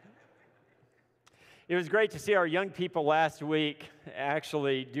It was great to see our young people last week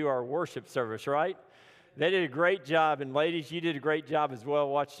actually do our worship service, right? They did a great job, and ladies, you did a great job as well.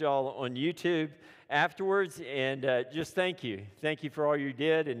 Watched y'all on YouTube afterwards, and just thank you. Thank you for all you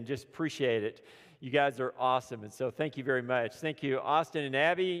did, and just appreciate it. You guys are awesome, and so thank you very much. Thank you, Austin and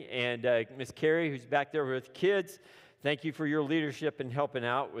Abby, and Miss Carrie, who's back there with kids. Thank you for your leadership and helping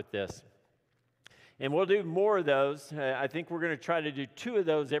out with this. And we'll do more of those. I think we're going to try to do 2 of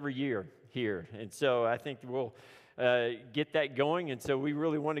those every year here, and so I think we'll get that going, and so we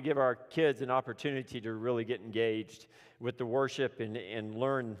really want to give our kids an opportunity to really get engaged with the worship and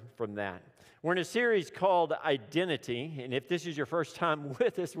learn from that. We're in a series called Identity, and if this is your first time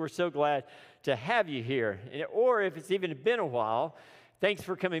with us, we're so glad to have you here. Or if it's even been a while, thanks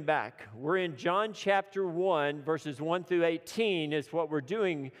for coming back. We're in John chapter 1, verses 1 through 18 is what we're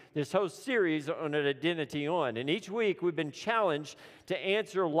doing this whole series on an identity on. And each week we've been challenged to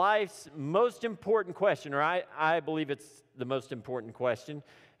answer life's most important question, or I believe it's the most important question.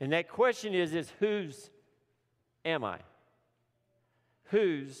 And that question is whose am I?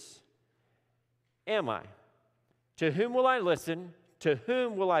 Whose am I? To whom will I listen? To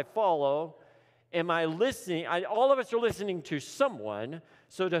whom will I follow? Am I listening? All of us are listening to someone,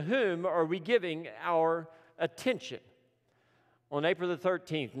 so to whom are we giving our attention? On April the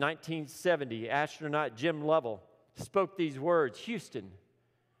 13th, 1970, astronaut Jim Lovell spoke these words, "Houston,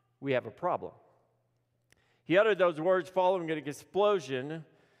 we have a problem." He uttered those words following an explosion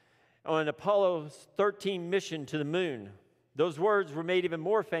on Apollo's 13 mission to the moon. Those words were made even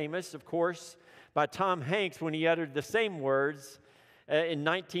more famous, of course, by Tom Hanks when he uttered the same words in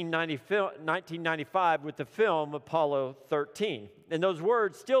 1995 with the film Apollo 13. And those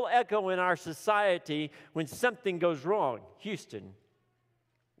words still echo in our society when something goes wrong. Houston,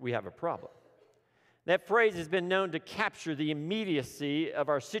 we have a problem. That phrase has been known to capture the immediacy of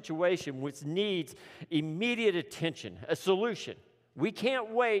our situation, which needs immediate attention, a solution. We can't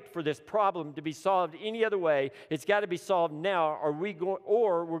wait for this problem to be solved any other way. It's got to be solved now, or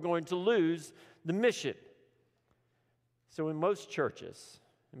we're going to lose the mission. So in most churches,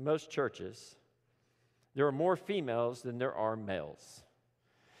 there are more females than there are males.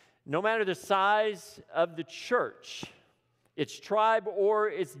 No matter the size of the church, its tribe or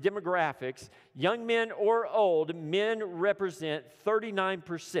its demographics, young men or old, men represent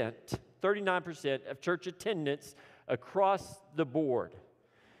 39% of church attendance across the board.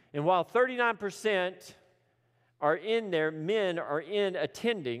 And while 39% are in there, men are in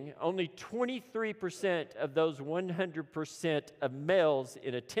attending, only 23% of those 100% of males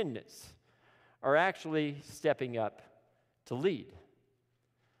in attendance are actually stepping up to lead.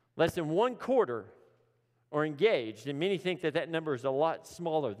 Less than 1/4 are engaged, and many think that number is a lot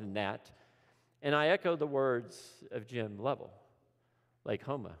smaller than that. And I echo the words of Jim Lovell, Lake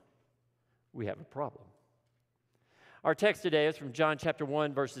Homa, we have a problem. Our text today is from John chapter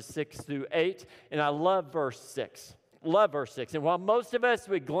 1, verses 6 through 8, and I love verse 6. Love verse 6. And while most of us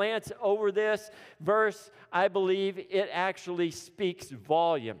would glance over this verse, I believe it actually speaks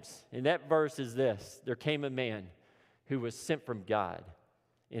volumes. And that verse is this: there came a man who was sent from God,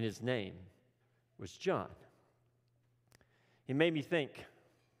 and his name was John. It made me think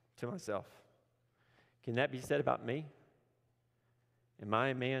to myself, can that be said about me? Am I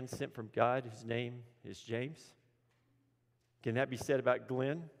a man sent from God whose name is James? Can that be said about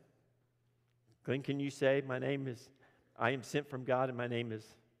Glenn? Glenn, can you say, I am sent from God and my name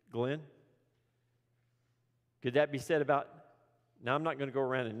is Glenn? Could that be said about, now I'm not going to go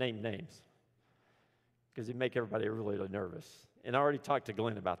around and name names because it'd make everybody really nervous. And I already talked to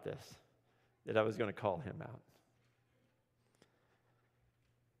Glenn about this, that I was going to call him out.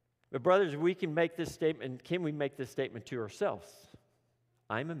 But brothers, we can make this statement, can we make this statement to ourselves?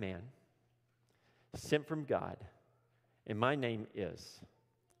 I'm a man sent from God, and my name is.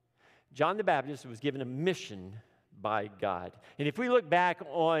 John the Baptist was given a mission by God. And if we look back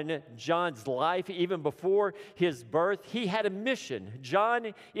on John's life, even before his birth, he had a mission.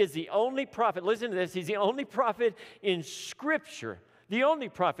 John is the only prophet, listen to this, he's the only prophet in Scripture,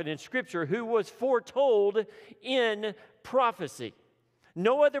 who was foretold in prophecy.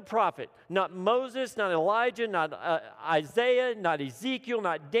 No other prophet, not Moses, not Elijah, not Isaiah, not Ezekiel,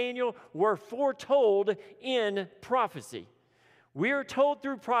 not Daniel, were foretold in prophecy. We are told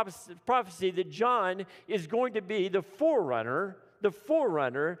through prophecy that John is going to be the forerunner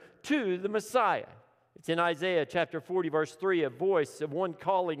to the Messiah. It's in Isaiah chapter 40, verse 3, a voice of one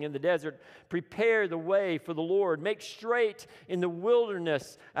calling in the desert, prepare the way for the Lord, make straight in the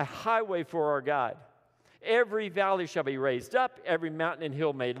wilderness a highway for our God. Every valley shall be raised up, every mountain and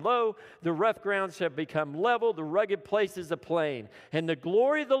hill made low. The rough ground shall become level, the rugged places a plain. And the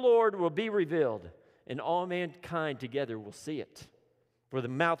glory of the Lord will be revealed. and all mankind together will see it. For the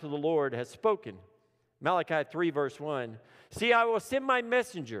mouth of the Lord has spoken. Malachi 3, verse 1. See, I will send my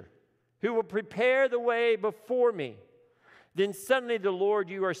messenger, who will prepare the way before me. Then suddenly the Lord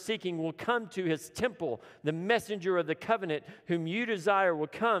you are seeking will come to his temple. The messenger of the covenant whom you desire will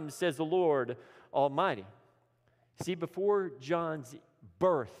come, says the Lord Almighty. See, before John's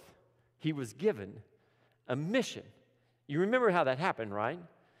birth, he was given a mission. You remember how that happened, right?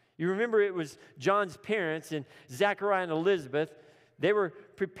 You remember it was John's parents and Zechariah and Elizabeth. They were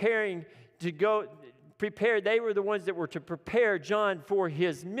preparing to go, they were the ones that were to prepare John for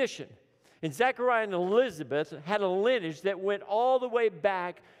his mission. And Zechariah and Elizabeth had a lineage that went all the way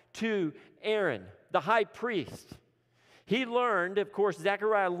back to Aaron, the high priest. He learned, of course,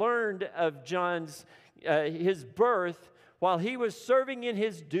 Zechariah learned of John's his birth while he was serving in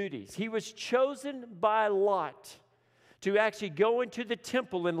his duties. He was chosen by Lot to actually go into the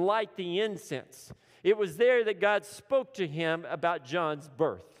temple and light the incense. It was there that God spoke to him about John's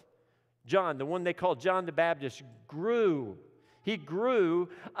birth. John, the one they called John the Baptist, grew. He grew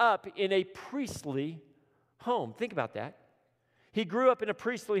up in a priestly home. Think about that. He grew up in a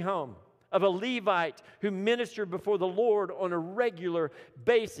priestly home of a Levite who ministered before the Lord on a regular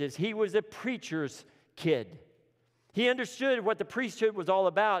basis. He was a preacher's kid. He understood what the priesthood was all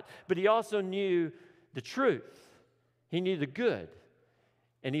about, but he also knew the truth. He knew the good,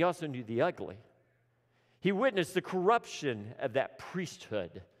 and he also knew the ugly. He witnessed the corruption of that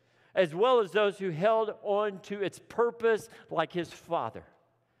priesthood, as well as those who held on to its purpose like his father.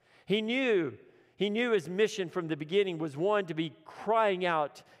 He knew his mission from the beginning was one to be crying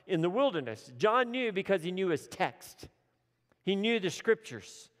out in the wilderness. John knew because he knew his text. He knew the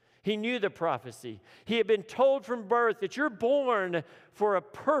scriptures. He knew the prophecy. He had been told from birth that you're born for a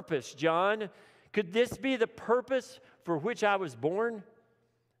purpose, John. Could this be the purpose for which I was born?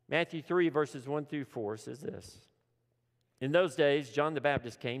 Matthew 3, verses 1 through 4 says this. In those days, John the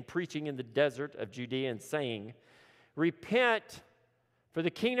Baptist came, preaching in the desert of Judea and saying, repent, for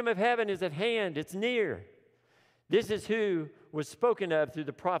the kingdom of heaven is at hand, it's near. This is who was spoken of through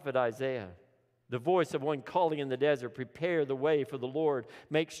the prophet Isaiah. The voice of one calling in the desert, prepare the way for the Lord,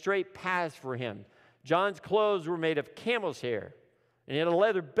 make straight paths for him. John's clothes were made of camel's hair, and he had a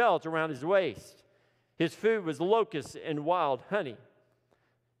leather belt around his waist. His food was locusts and wild honey.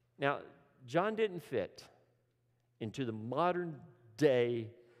 Now, John didn't fit into the modern day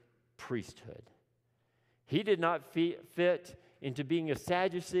priesthood. He did not fit into being a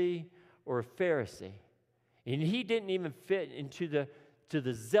Sadducee or a Pharisee. And he didn't even fit into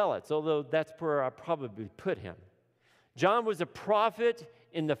the zealots, although that's where I probably put him. John was a prophet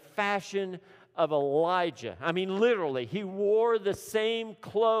in the fashion of Elijah. I mean, literally, he wore the same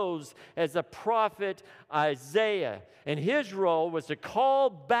clothes as the prophet Isaiah. And his role was to call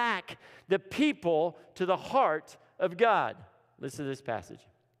back the people to the heart of God. Listen to this passage.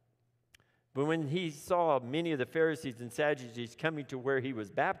 But when he saw many of the Pharisees and Sadducees coming to where he was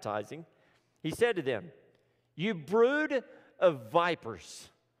baptizing, he said to them, you brood of vipers,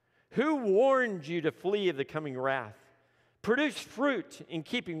 who warned you to flee of the coming wrath? Produce fruit in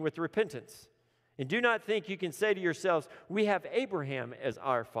keeping with repentance. And do not think you can say to yourselves, we have Abraham as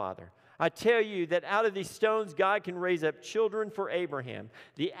our father. I tell you that out of these stones God can raise up children for Abraham.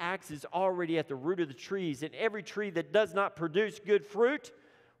 The axe is already at the root of the trees, and every tree that does not produce good fruit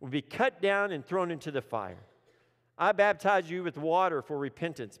will be cut down and thrown into the fire. I baptize you with water for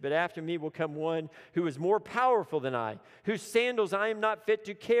repentance, but after me will come one who is more powerful than I, whose sandals I am not fit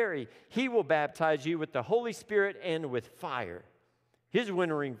to carry. He will baptize you with the Holy Spirit and with fire. His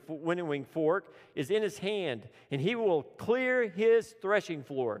winnowing fork is in his hand, and he will clear his threshing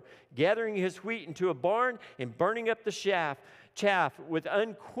floor, gathering his wheat into a barn and burning up the chaff with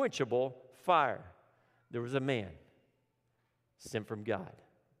unquenchable fire. There was a man sent from God.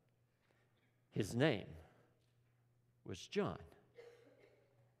 His name was John.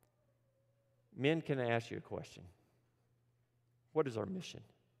 Men, can I ask you a question? What is our mission?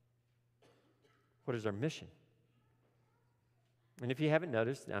 What is our mission? And if you haven't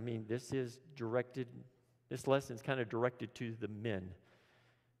noticed, I mean, this lesson is kind of directed to the men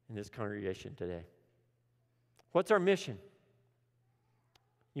in this congregation today. What's our mission?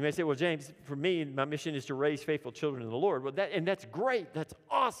 You may say, well, James, for me, my mission is to raise faithful children in the Lord. Well, that's great. That's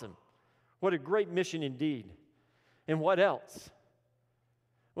awesome. What a great mission indeed. And what else?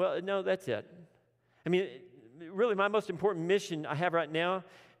 Well, no, that's it. I mean, really, my most important mission I have right now,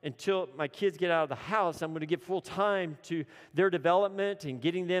 until my kids get out of the house, I'm going to give full time to their development and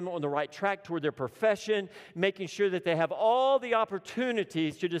getting them on the right track toward their profession, making sure that they have all the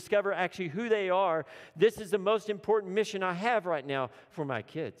opportunities to discover actually who they are. This is the most important mission I have right now for my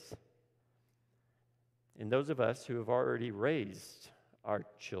kids. And those of us who have already raised our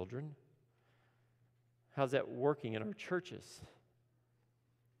children, how's that working in our churches?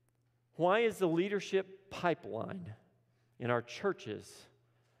 Why is the leadership pipeline in our churches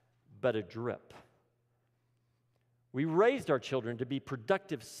but a drip? We raised our children to be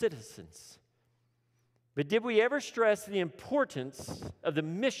productive citizens. But did we ever stress the importance of the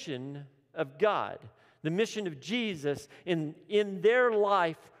mission of God, the mission of Jesus in their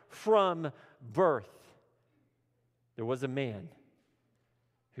life from birth? There was a man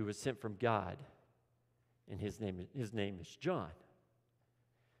who was sent from God, and his name is John.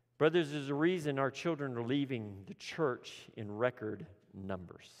 Brothers, there's a reason our children are leaving the church in record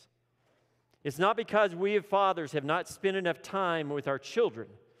numbers. It's not because we as fathers have not spent enough time with our children.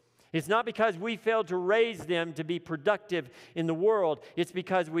 It's not because we failed to raise them to be productive in the world. It's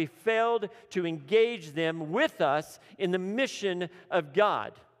because we failed to engage them with us in the mission of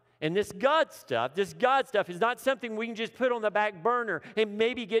God. And this God stuff is not something we can just put on the back burner and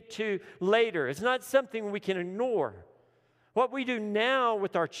maybe get to later. It's not something we can ignore. What we do now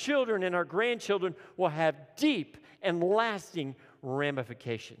with our children and our grandchildren will have deep and lasting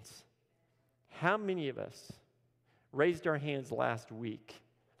ramifications. How many of us raised our hands last week,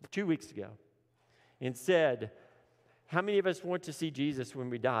 2 weeks ago, and said, how many of us want to see Jesus when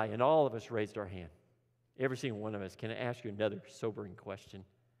we die? And all of us raised our hand. Every single one of us. Can I ask you another sobering question?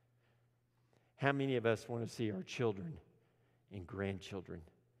 How many of us want to see our children and grandchildren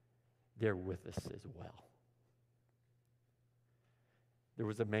there with us as well? There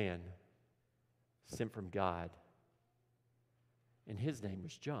was a man sent from God, and his name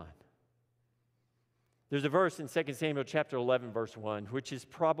was John. There's a verse in 2 Samuel chapter 11, verse 1, which is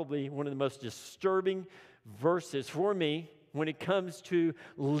probably one of the most disturbing verses for me when it comes to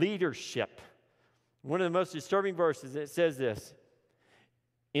leadership. One of the most disturbing verses, it says this: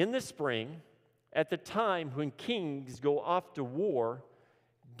 in the spring, at the time when kings go off to war,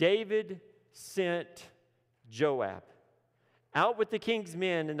 David sent Joab out with the king's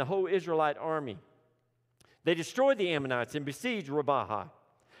men and the whole Israelite army. They destroyed the Ammonites and besieged Rabbah.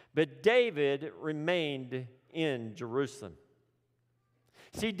 But David remained in Jerusalem.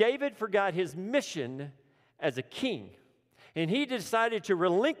 See, David forgot his mission as a king, and he decided to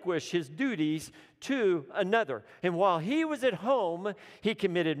relinquish his duties to another. And while he was at home, he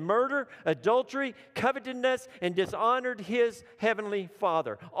committed murder, adultery, covetousness, and dishonored his heavenly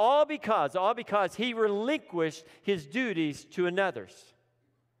Father. All because he relinquished his duties to another's.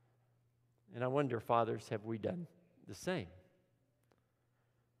 And I wonder, fathers, have we done the same?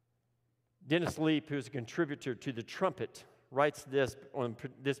 Dennis Leap, who's a contributor to The Trumpet, writes this on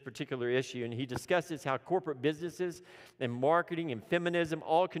this particular issue, and he discusses how corporate businesses and marketing and feminism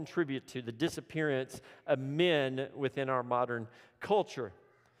all contribute to the disappearance of men within our modern culture.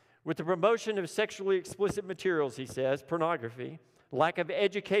 With the promotion of sexually explicit materials, he says, pornography, lack of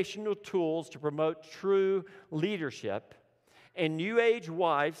educational tools to promote true leadership, and New Age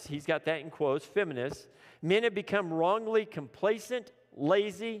wives, he's got that in quotes, feminists, men have become wrongly complacent,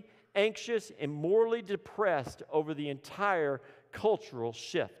 lazy, anxious, and morally depressed over the entire cultural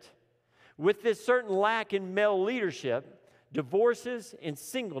shift. With this certain lack in male leadership, divorces and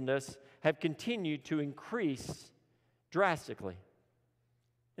singleness have continued to increase drastically.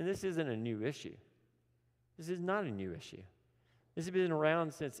 And this isn't a new issue. This is not a new issue. This has been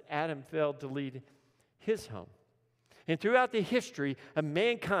around since Adam failed to lead his home. And throughout the history of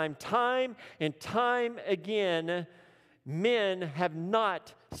mankind, time and time again, men have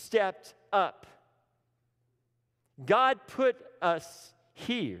not stepped up. God put us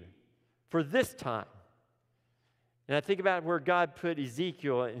here for this time. And I think about where God put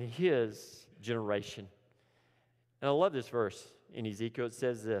Ezekiel in his generation. And I love this verse in Ezekiel. It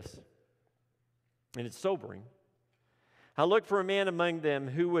says this, and it's sobering. I looked for a man among them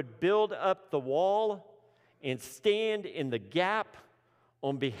who would build up the wall and stand in the gap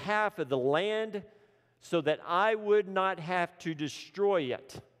on behalf of the land, so that I would not have to destroy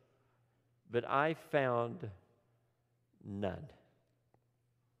it. But I found none.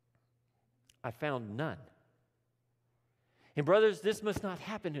 I found none. And brothers, this must not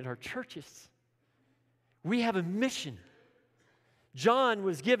happen in our churches. We have a mission. John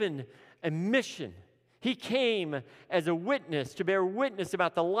was given a mission. He came as a witness to bear witness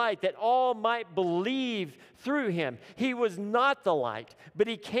about the light, that all might believe through him. He was not the light, but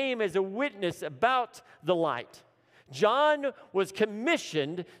he came as a witness about the light. John was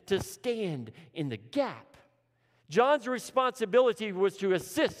commissioned to stand in the gap. John's responsibility was to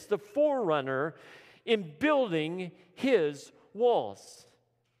assist the forerunner in building his walls.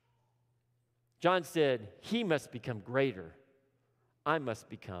 John said, he must become greater. I must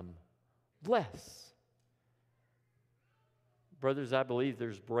become less. Brothers, I believe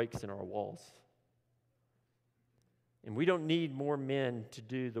there's breaks in our walls. And we don't need more men to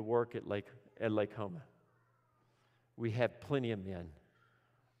do the work at Lake Homa. We have plenty of men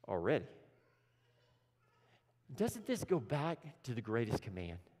already. Doesn't this go back to the greatest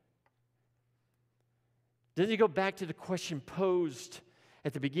command? Doesn't it go back to the question posed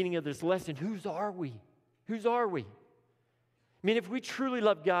at the beginning of this lesson? Whose are we? Whose are we? I mean, if we truly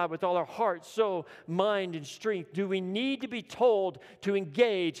love God with all our heart, soul, mind, and strength, do we need to be told to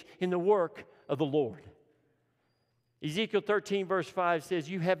engage in the work of the Lord? Ezekiel 13, verse 5 says,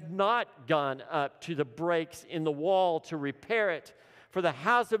 "You have not gone up to the breaks in the wall to repair it for the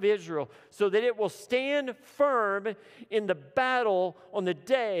house of Israel, so that it will stand firm in the battle on the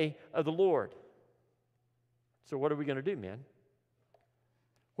day of the Lord." So what are we going to do, man?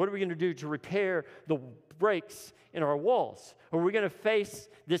 What are we going to do to repair the breaks in our walls? Are we going to face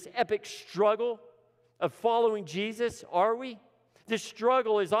this epic struggle of following Jesus? Are we? This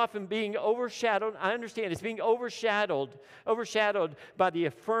struggle is often being overshadowed. I understand it's being overshadowed by the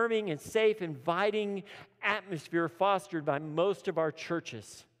affirming and safe, inviting atmosphere fostered by most of our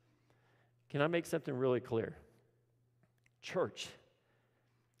churches. Can I make something really clear? Church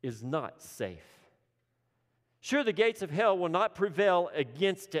is not safe. Sure, the gates of hell will not prevail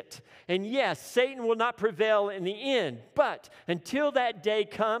against it. And yes, Satan will not prevail in the end. But until that day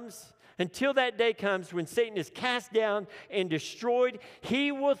comes when Satan is cast down and destroyed,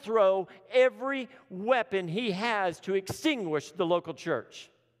 he will throw every weapon he has to extinguish the local church.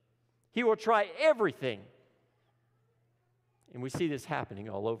 He will try everything. And we see this happening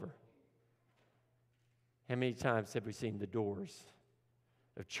all over. How many times have we seen the doors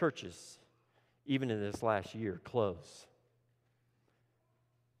of churches, even in this last year, close?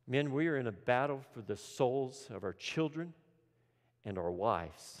 Men, we are in a battle for the souls of our children and our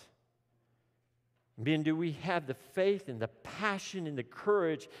wives. Men, do we have the faith and the passion and the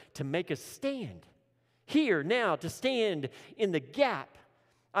courage to make a stand here now, to stand in the gap?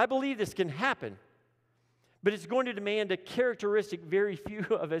 I believe this can happen, but it's going to demand a characteristic very few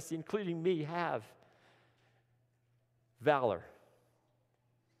of us, including me, have: valor.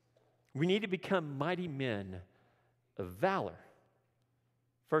 We need to become mighty men of valor.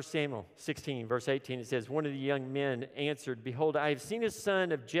 1 Samuel 16, verse 18, it says, "One of the young men answered, 'Behold, I have seen a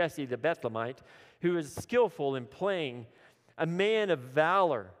son of Jesse the Bethlehemite, who is skillful in playing, a man of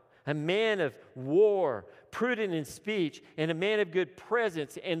valor, a man of war, prudent in speech, and a man of good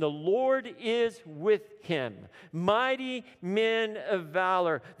presence, and the Lord is with him.'" Mighty men of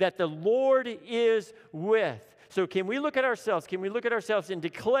valor that the Lord is with. So can we look at ourselves? Can we look at ourselves and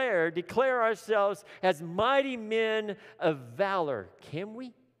declare ourselves as mighty men of valor? Can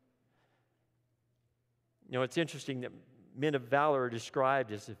we? You know, it's interesting that men of valor are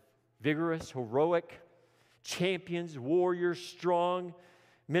described as vigorous, heroic, champions, warriors, strong.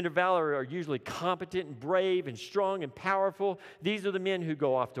 Men of valor are usually competent and brave and strong and powerful. These are the men who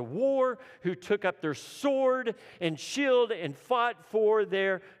go off to war, who took up their sword and shield and fought for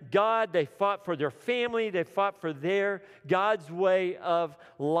their God. They fought for their family. They fought for their God's way of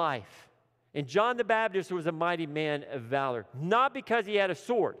life. And John the Baptist was a mighty man of valor, not because he had a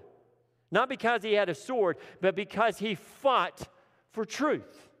sword, but because he fought for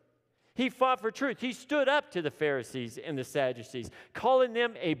truth. He fought for truth. He stood up to the Pharisees and the Sadducees, calling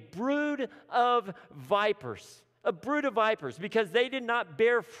them a brood of vipers. A brood of vipers, because they did not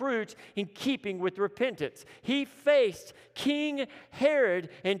bear fruit in keeping with repentance. He faced King Herod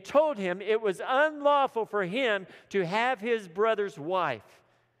and told him it was unlawful for him to have his brother's wife.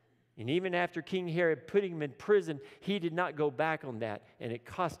 And even after King Herod put him in prison, he did not go back on that, and it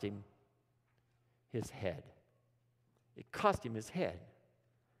cost him his head. It cost him his head.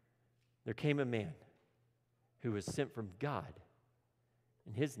 There came a man who was sent from God,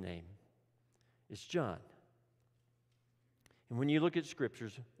 and his name is John. And when you look at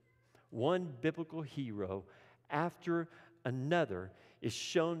scriptures, one biblical hero after another is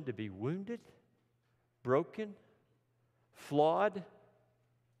shown to be wounded, broken, flawed,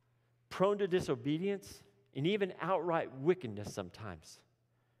 prone to disobedience, and even outright wickedness sometimes.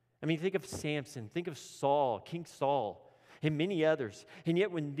 I mean, think of Samson, think of Saul, King Saul, and many others. And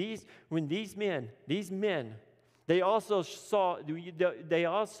yet when these men, we also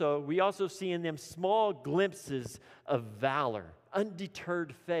see in them small glimpses of valor,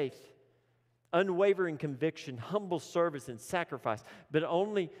 undeterred faith, unwavering conviction, humble service and sacrifice, but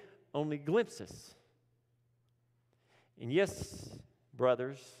only glimpses. And yes,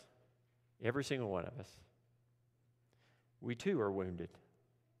 brothers, every single one of us, we too are wounded.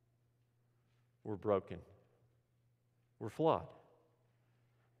 We're broken. We're flawed.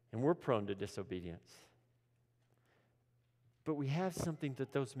 And we're prone to disobedience. But we have something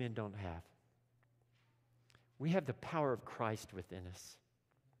that those men don't have. We have the power of Christ within us.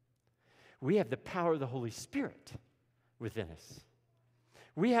 We have the power of the Holy Spirit within us.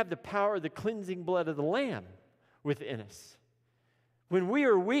 We have the power of the cleansing blood of the Lamb within us. When we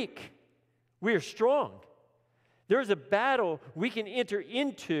are weak, we are strong. There's a battle we can enter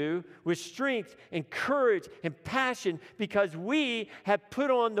into with strength and courage and passion because we have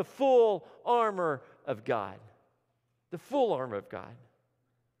put on the full armor of God. The full armor of God.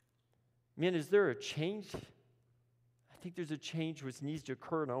 Men, is there a change? I think there's a change which needs to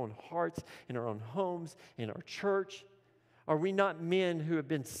occur in our own hearts, in our own homes, in our church. Are we not men who have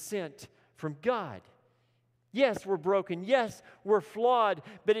been sent from God? Yes, we're broken. Yes, we're flawed,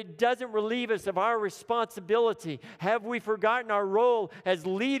 but it doesn't relieve us of our responsibility. Have we forgotten our role as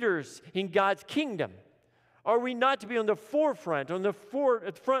leaders in God's kingdom? Are we not to be on the forefront, on the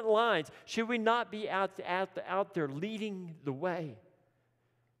front lines? Should we not be out there leading the way?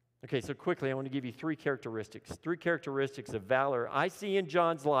 Okay, so quickly, I want to give you three characteristics of valor I see in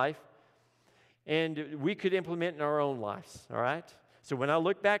John's life, and we could implement in our own lives, all right? So when I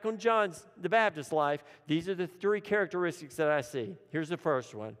look back on John the Baptist's life, these are the three characteristics that I see. Here's the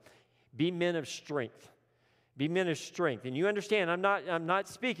first one. Be men of strength. Be men of strength. And you understand, I'm not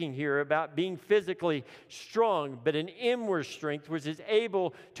speaking here about being physically strong, but an inward strength which is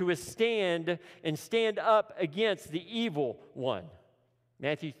able to withstand and stand up against the evil one.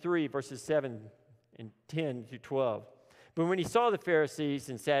 Matthew 3, verses 7 and 10 through 12. But when he saw the Pharisees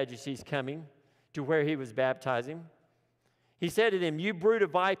and Sadducees coming to where he was baptizing, he said to them, "You brood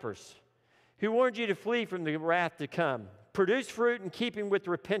of vipers, who warned you to flee from the wrath to come? Produce fruit in keeping with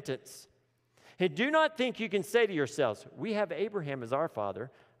repentance. And do not think you can say to yourselves, 'We have Abraham as our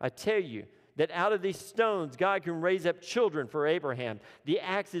father.' I tell you that out of these stones God can raise up children for Abraham. The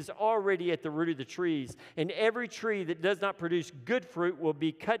axe is already at the root of the trees, and every tree that does not produce good fruit will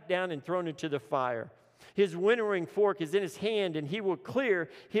be cut down and thrown into the fire. His winnowing fork is in his hand, and he will clear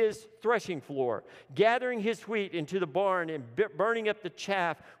his threshing floor, gathering his wheat into the barn and burning up the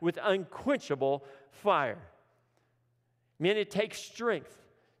chaff with unquenchable fire." Men, it takes strength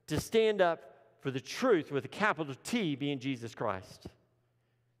to stand up for the truth with a capital T, being Jesus Christ.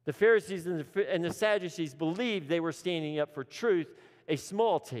 The Pharisees and the Sadducees believed they were standing up for truth, a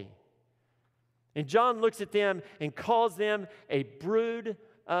small t. And John looks at them and calls them a brood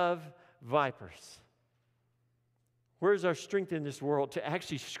of vipers. Where's our strength in this world to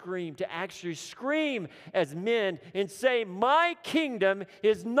actually scream as men and say, "My kingdom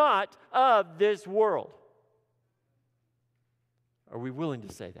is not of this world"? Are we willing to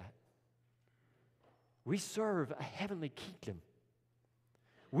say that? We serve a heavenly kingdom.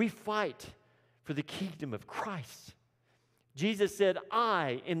 We fight for the kingdom of Christ. Jesus said,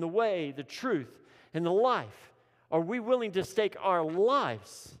 "I am the way, the truth, and the life." Are we willing to stake our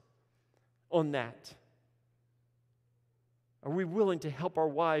lives on that? Are we willing to help our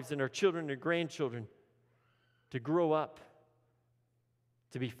wives and our children and grandchildren to grow up,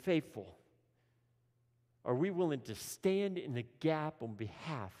 to be faithful? Are we willing to stand in the gap on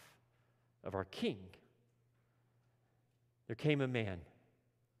behalf of our King? There came a man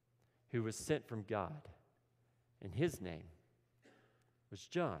who was sent from God, and his name was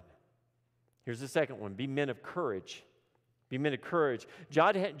John. Here's the second one. Be men of courage. Be men of courage.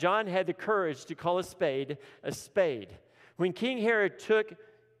 John had the courage to call a spade a spade. When King Herod took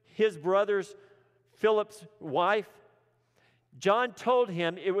his brother's Philip's wife, John told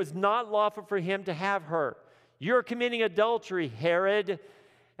him it was not lawful for him to have her. "You're committing adultery, Herod."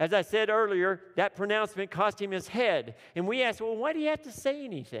 As I said earlier, that pronouncement cost him his head. And we asked, well, why did he have to say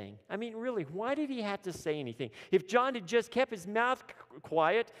anything? I mean, really, why did he have to say anything? If John had just kept his mouth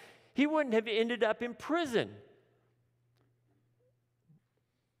quiet, he wouldn't have ended up in prison.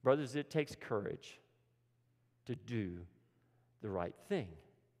 Brothers, it takes courage to do the right thing.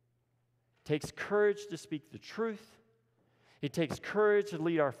 It takes courage to speak the truth. It takes courage to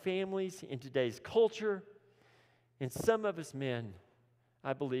lead our families in today's culture. And some of us men,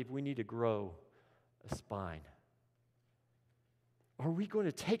 I believe we need to grow a spine. Are we going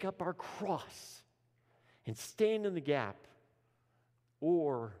to take up our cross and stand in the gap?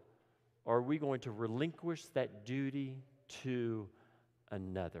 Or are we going to relinquish that duty to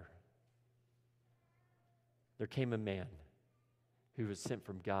another? There came a man who was sent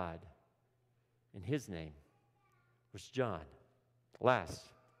from God, and his name was John. Last,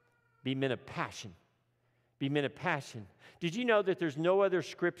 be men of passion. Be men of passion. Did you know that there's no other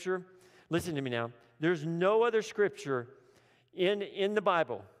scripture? Listen to me now. There's no other scripture in the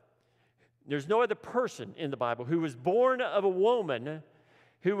Bible. There's no other person in the Bible who was born of a woman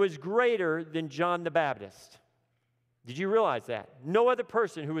who was greater than John the Baptist. Did you realize that? No other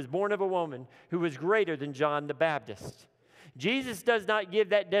person who was born of a woman who was greater than John the Baptist. Jesus does not give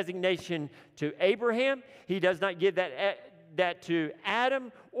that designation to Abraham. He does not give that to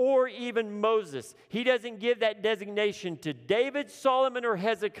Adam or even Moses. He doesn't give that designation to David, Solomon, or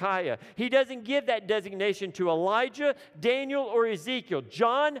Hezekiah. He doesn't give that designation to Elijah, Daniel, or Ezekiel.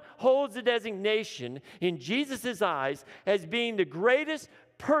 John holds the designation in Jesus' eyes as being the greatest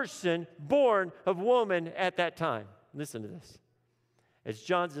person born of woman at that time. Listen to this. As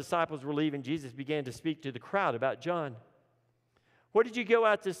John's disciples were leaving, Jesus began to speak to the crowd about John. What did you go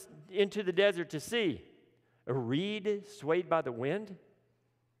out into the desert to see? A reed swayed by the wind?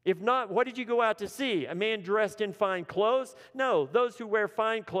 If not, what did you go out to see? A man dressed in fine clothes? No, those who wear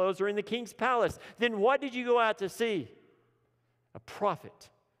fine clothes are in the king's palace. Then what did you go out to see? A prophet.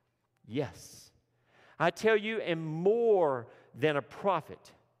 Yes, I tell you, and more than a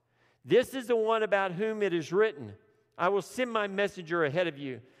prophet. This is the one about whom it is written, I will send my messenger ahead of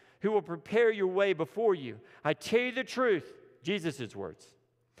you, who will prepare your way before you. I tell you the truth, Jesus' words.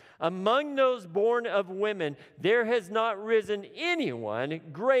 Among those born of women, there has not risen anyone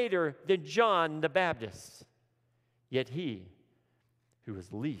greater than John the Baptist. Yet he who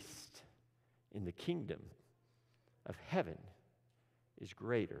is least in the kingdom of heaven is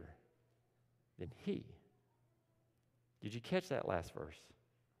greater than he. Did you catch that last verse?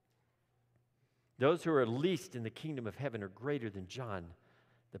 Those who are least in the kingdom of heaven are greater than John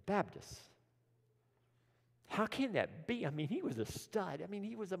the Baptist. How can that be? I mean, he was a stud. I mean,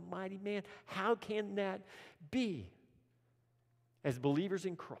 he was a mighty man. How can that be? As believers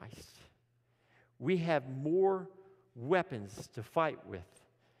in Christ, we have more weapons to fight with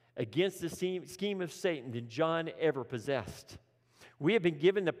against the scheme of Satan than John ever possessed. We have been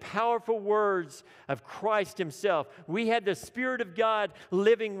given the powerful words of Christ himself. We have the Spirit of God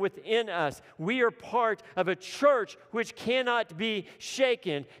living within us. We are part of a church which cannot be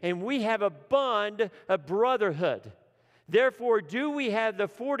shaken, and we have a bond of brotherhood. Therefore, do we have the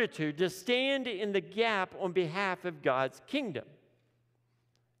fortitude to stand in the gap on behalf of God's kingdom?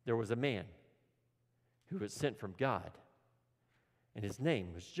 There was a man who was sent from God, and his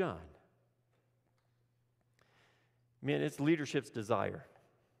name was John. Men, it's leadership's desire.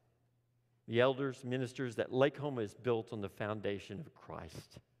 The elders, ministers, that Lake Homa is built on the foundation of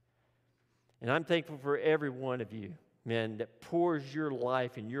Christ. And I'm thankful for every one of you, men, that pours your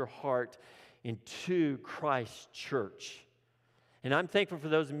life and your heart into Christ's church. And I'm thankful for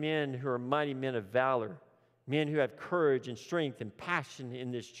those men who are mighty men of valor, men who have courage and strength and passion in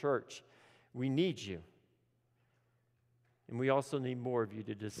this church. We need you. And we also need more of you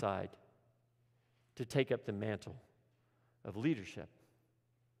to decide to take up the mantle of leadership.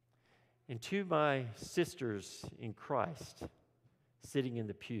 And to my sisters in Christ sitting in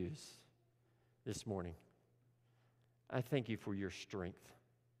the pews this morning, I thank you for your strength,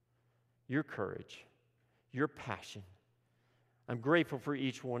 your courage, your passion. I'm grateful for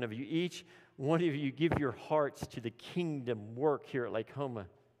each one of you. Each one of you give your hearts to the kingdom work here at Lake Homa.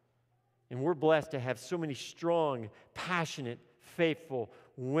 And we're blessed to have so many strong, passionate, faithful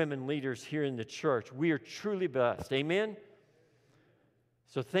women leaders here in the church. We are truly blessed. Amen?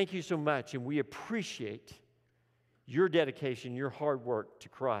 So thank you so much, and we appreciate your dedication, your hard work to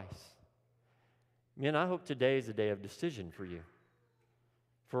Christ. Men, I hope today is a day of decision for you,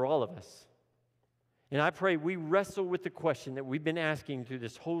 for all of us. And I pray we wrestle with the question that we've been asking through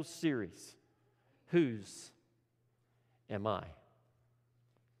this whole series. Whose am I?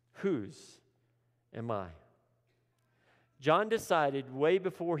 Whose am I? John decided way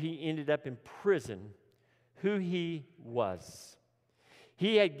before he ended up in prison who he was.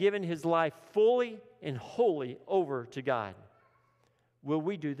 He had given his life fully and wholly over to God. Will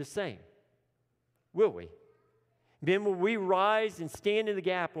we do the same? Will we? Then will we rise and stand in the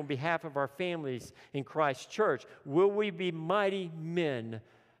gap on behalf of our families in Christ's church? Will we be mighty men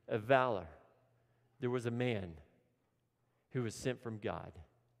of valor? There was a man who was sent from God,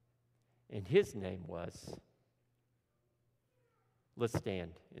 and his name was, let's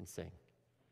stand and sing.